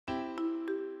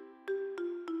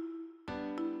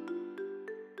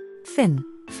Thin,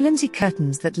 flimsy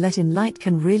curtains that let in light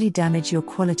can really damage your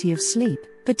quality of sleep,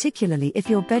 particularly if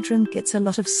your bedroom gets a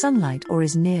lot of sunlight or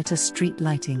is near to street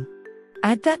lighting.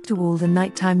 Add that to all the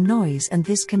nighttime noise and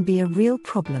this can be a real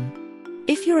problem.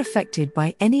 If you're affected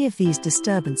by any of these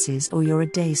disturbances or you're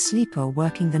a day sleeper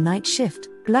working the night shift,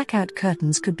 blackout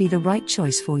curtains could be the right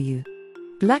choice for you.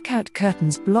 Blackout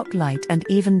curtains block light and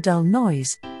even dull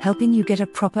noise, helping you get a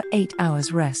proper 8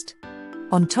 hours rest.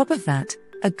 On top of that,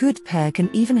 a good pair can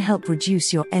even help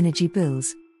reduce your energy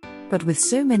bills. But with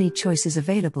so many choices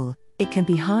available, it can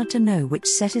be hard to know which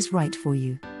set is right for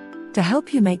you. To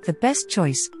help you make the best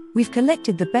choice, we've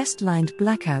collected the best lined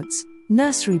blackouts,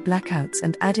 nursery blackouts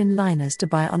and add-in liners to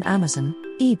buy on Amazon,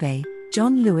 eBay,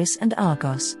 John Lewis and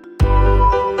Argos.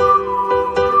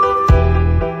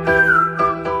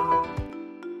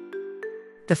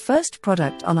 The first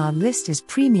product on our list is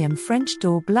premium French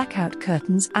door blackout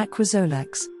curtains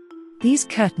Aquazolax. These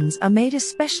curtains are made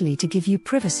especially to give you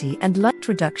privacy and light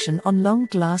reduction on long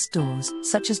glass doors,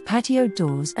 such as patio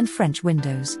doors and French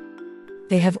windows.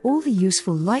 They have all the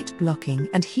useful light blocking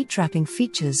and heat trapping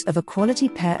features of a quality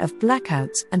pair of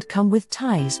blackouts and come with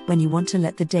ties when you want to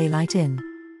let the daylight in.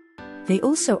 They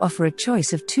also offer a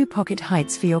choice of 2 pocket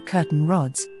heights for your curtain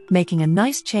rods, making a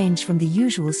nice change from the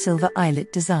usual silver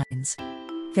eyelet designs.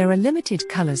 There are limited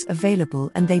colors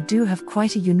available and they do have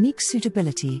quite a unique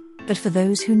suitability, but for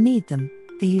those who need them,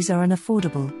 these are an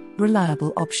affordable,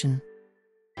 reliable option.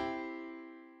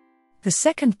 The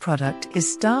second product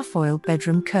is Starfoil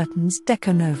Bedroom Curtains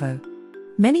Deconovo.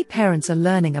 Many parents are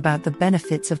learning about the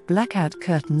benefits of blackout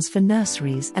curtains for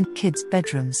nurseries and kids'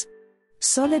 bedrooms.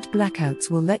 Solid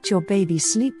blackouts will let your baby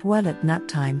sleep well at nap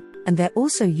time, and they're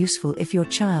also useful if your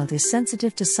child is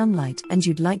sensitive to sunlight and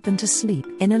you'd like them to sleep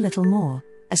in a little more,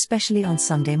 especially on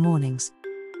Sunday mornings.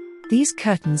 These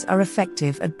curtains are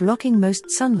effective at blocking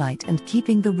most sunlight and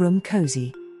keeping the room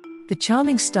cozy. The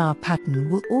charming star pattern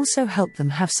will also help them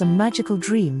have some magical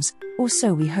dreams, or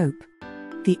so we hope.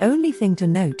 The only thing to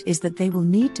note is that they will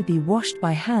need to be washed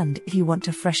by hand if you want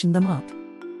to freshen them up.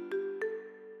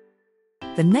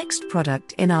 The next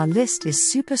product in our list is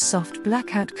Super Soft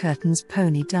Blackout Curtains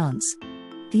Pony Dance.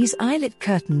 These eyelet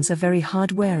curtains are very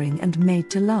hard wearing and made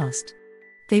to last.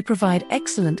 They provide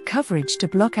excellent coverage to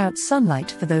block out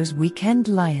sunlight for those weekend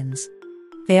lions.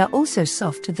 They are also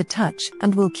soft to the touch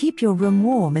and will keep your room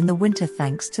warm in the winter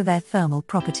thanks to their thermal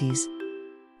properties.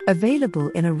 Available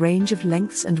in a range of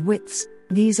lengths and widths,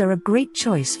 these are a great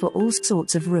choice for all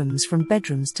sorts of rooms from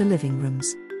bedrooms to living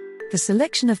rooms. The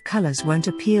selection of colors won't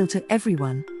appeal to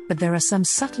everyone, but there are some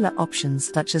subtler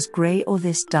options such as grey or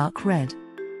this dark red.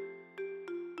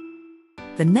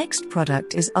 The next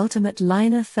product is Ultimate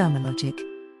Liner Thermalogic.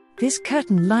 This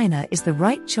curtain liner is the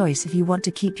right choice if you want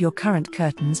to keep your current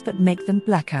curtains but make them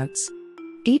blackouts.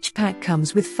 Each pack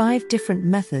comes with 5 different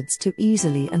methods to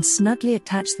easily and snugly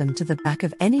attach them to the back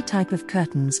of any type of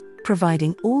curtains,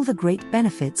 providing all the great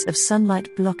benefits of sunlight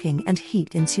blocking and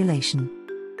heat insulation.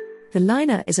 The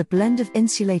liner is a blend of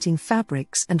insulating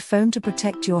fabrics and foam to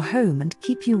protect your home and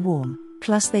keep you warm,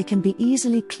 plus they can be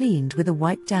easily cleaned with a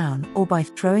wipe down or by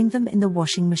throwing them in the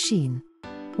washing machine.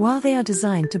 While they are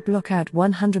designed to block out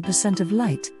 100% of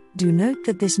light, do note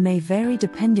that this may vary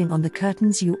depending on the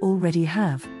curtains you already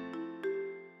have.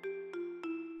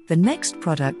 The next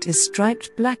product is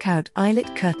Striped Blackout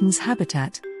Eyelet Curtains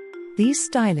Habitat. These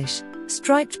stylish,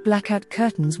 striped blackout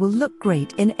curtains will look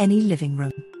great in any living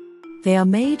room. They are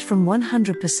made from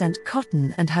 100%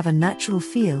 cotton and have a natural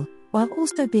feel, while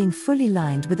also being fully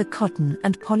lined with a cotton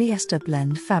and polyester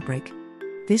blend fabric.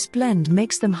 This blend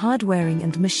makes them hard-wearing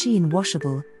and machine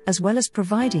washable, as well as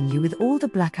providing you with all the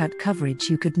blackout coverage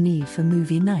you could need for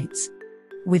movie nights.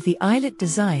 With the eyelet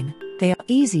design, they are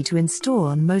easy to install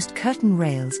on most curtain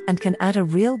rails and can add a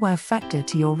real wow factor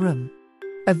to your room.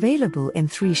 Available in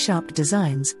 3 sharp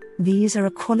designs, these are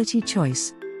a quality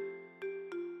choice.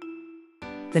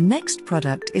 The next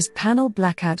product is Panel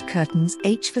Blackout Curtains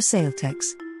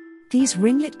H.Versailtex. These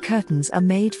ringlet curtains are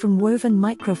made from woven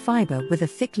microfiber with a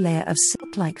thick layer of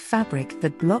silk-like fabric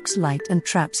that blocks light and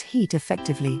traps heat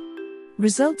effectively.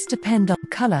 Results depend on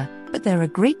color, but they're a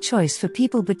great choice for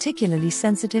people particularly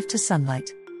sensitive to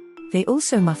sunlight. They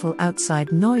also muffle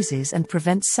outside noises and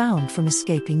prevent sound from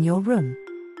escaping your room.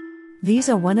 These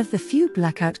are one of the few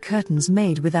blackout curtains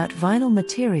made without vinyl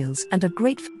materials and are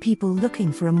great for people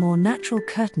looking for a more natural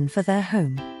curtain for their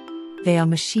home. They are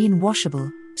machine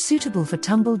washable, suitable for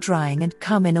tumble drying and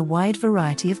come in a wide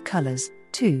variety of colors,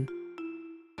 too.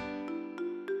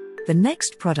 The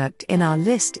next product in our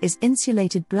list is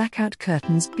Insulated Blackout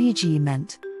Curtains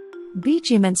BGMent.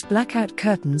 BGMent's blackout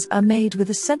curtains are made with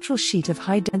a central sheet of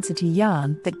high-density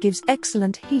yarn that gives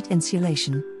excellent heat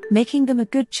insulation, making them a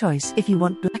good choice if you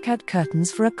want blackout curtains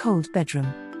for a cold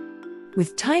bedroom.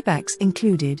 With tiebacks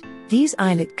included, these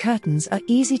eyelet curtains are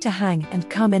easy to hang and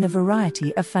come in a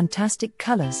variety of fantastic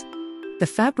colors. The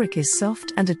fabric is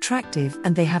soft and attractive,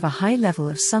 and they have a high level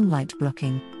of sunlight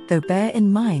blocking, though bear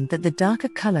in mind that the darker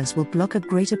colors will block a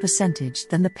greater percentage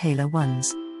than the paler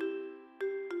ones.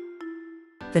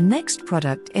 The next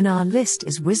product in our list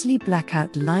is Wisley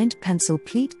Blackout Lined Pencil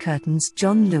Pleat Curtains,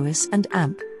 John Lewis and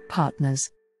Amp Partners.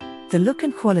 The look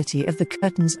and quality of the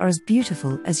curtains are as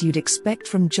beautiful as you'd expect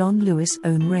from John Lewis'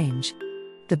 own range.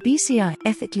 The BCI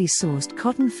ethically sourced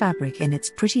cotton fabric in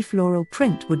its pretty floral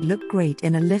print would look great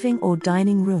in a living or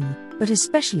dining room, but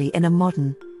especially in a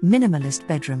modern, minimalist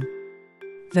bedroom.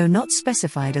 Though not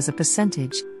specified as a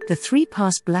percentage, the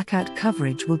 3-pass blackout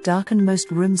coverage will darken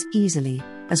most rooms easily,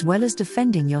 as well as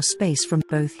defending your space from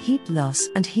both heat loss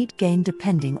and heat gain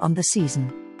depending on the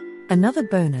season. Another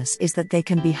bonus is that they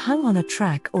can be hung on a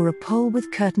track or a pole with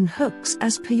curtain hooks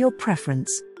as per your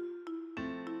preference.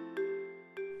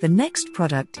 The next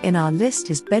product in our list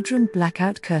is Bedroom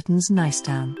Blackout Curtains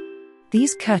NICETOWN.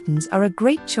 These curtains are a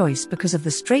great choice because of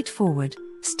the straightforward,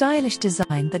 stylish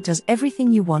design that does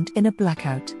everything you want in a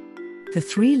blackout. The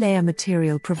 3-layer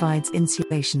material provides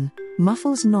insulation,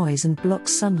 muffles noise and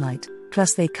blocks sunlight,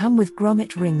 plus they come with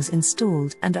grommet rings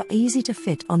installed and are easy to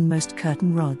fit on most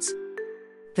curtain rods.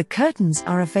 The curtains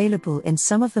are available in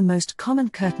some of the most common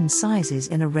curtain sizes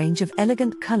in a range of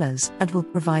elegant colors and will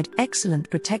provide excellent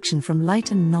protection from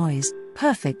light and noise,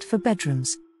 perfect for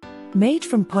bedrooms. Made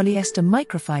from polyester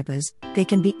microfibers, they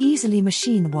can be easily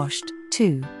machine washed,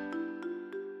 too.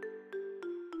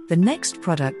 The next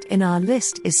product in our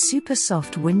list is Super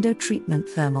Soft Window Treatment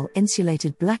Thermal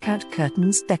Insulated Blackout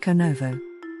Curtains Deconovo.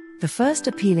 The first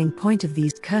appealing point of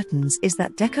these curtains is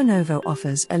that Deconovo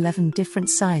offers 11 different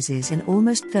sizes in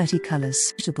almost 30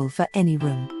 colors suitable for any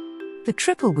room. The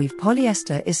triple weave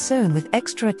polyester is sewn with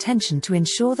extra attention to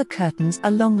ensure the curtains are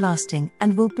long-lasting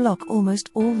and will block almost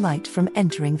all light from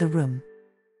entering the room.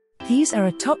 These are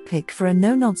a top pick for a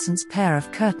no-nonsense pair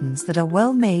of curtains that are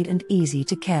well made and easy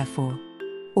to care for.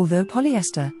 Although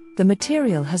polyester, the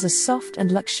material has a soft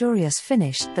and luxurious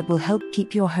finish that will help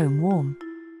keep your home warm.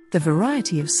 The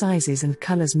variety of sizes and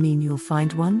colors mean you'll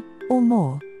find one, or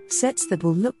more, sets that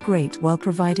will look great while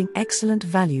providing excellent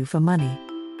value for money.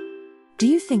 Do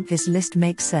you think this list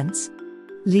makes sense?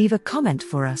 Leave a comment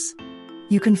for us.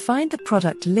 You can find the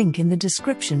product link in the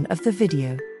description of the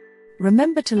video.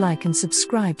 Remember to like and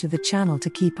subscribe to the channel to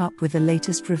keep up with the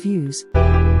latest reviews.